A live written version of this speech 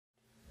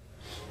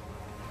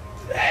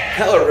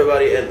Hello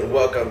everybody and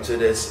welcome to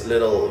this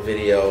little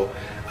video.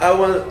 I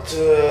want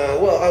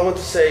to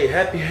say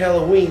happy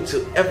Halloween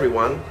to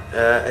everyone.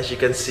 As you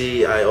can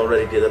see, I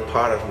already did a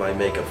part of my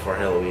makeup for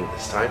Halloween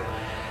this time.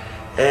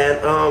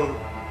 And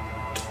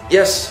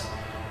yes,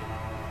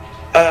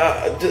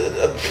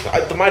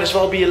 there might as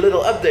well be a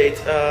little update.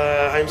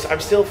 I'm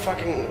still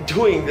fucking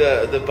doing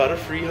the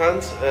Butterfree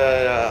hunt.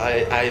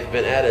 I've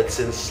been at it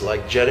since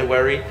like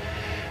January.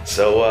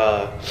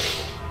 So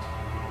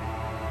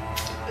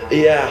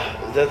yeah,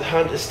 that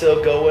hunt is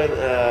still going.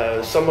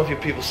 Some of you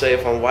people say,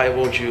 why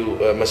won't you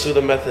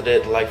Masuda method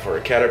it like for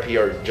a Caterpie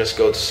or just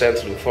go to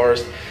Sandstone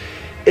Forest?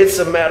 It's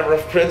a matter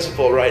of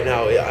principle right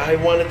now. I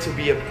want it to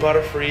be a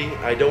Butterfree.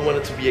 I don't want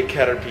it to be a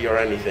Caterpie or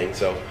anything.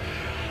 So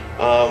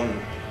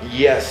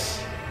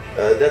yes,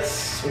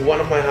 that's one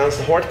of my hunts.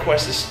 The Horde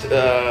quest is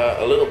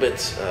a little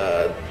bit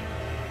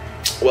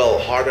well,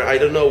 harder. I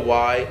don't know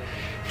why.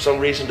 For some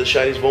reason the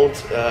shinies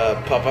won't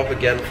pop up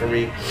again for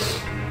me.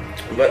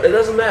 But it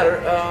doesn't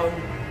matter.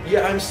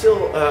 Yeah, I'm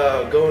still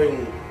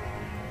going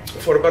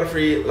for the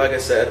Butterfree, like I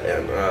said,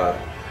 and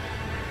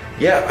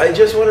yeah, I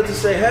just wanted to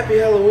say happy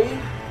Halloween.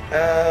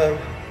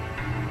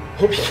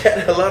 Hope you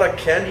get a lot of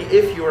candy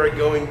if you are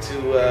going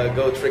to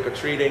go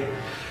trick-or-treating.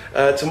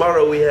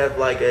 Tomorrow we have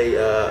like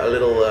a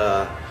little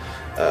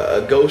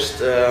a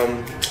ghost,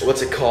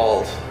 what's it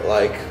called?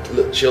 Like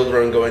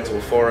children going to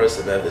a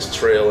forest and have this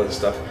trail and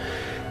stuff.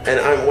 And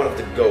I'm one of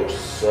the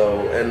ghosts,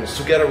 so, and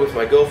together with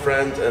my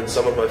girlfriend and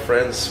some of my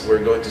friends,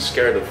 we're going to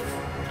scare the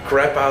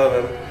crap out of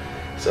them,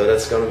 so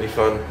that's gonna be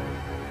fun.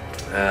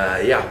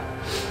 Yeah,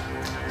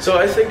 so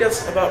I think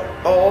that's about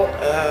all.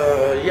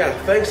 Yeah,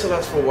 thanks a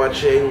lot for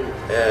watching.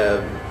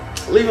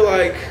 Leave a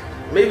like,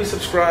 maybe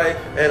subscribe,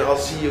 and I'll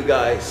see you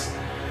guys,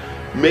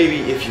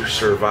 maybe if you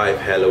survive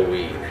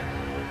Halloween.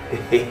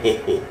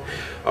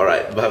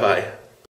 Alright, bye bye.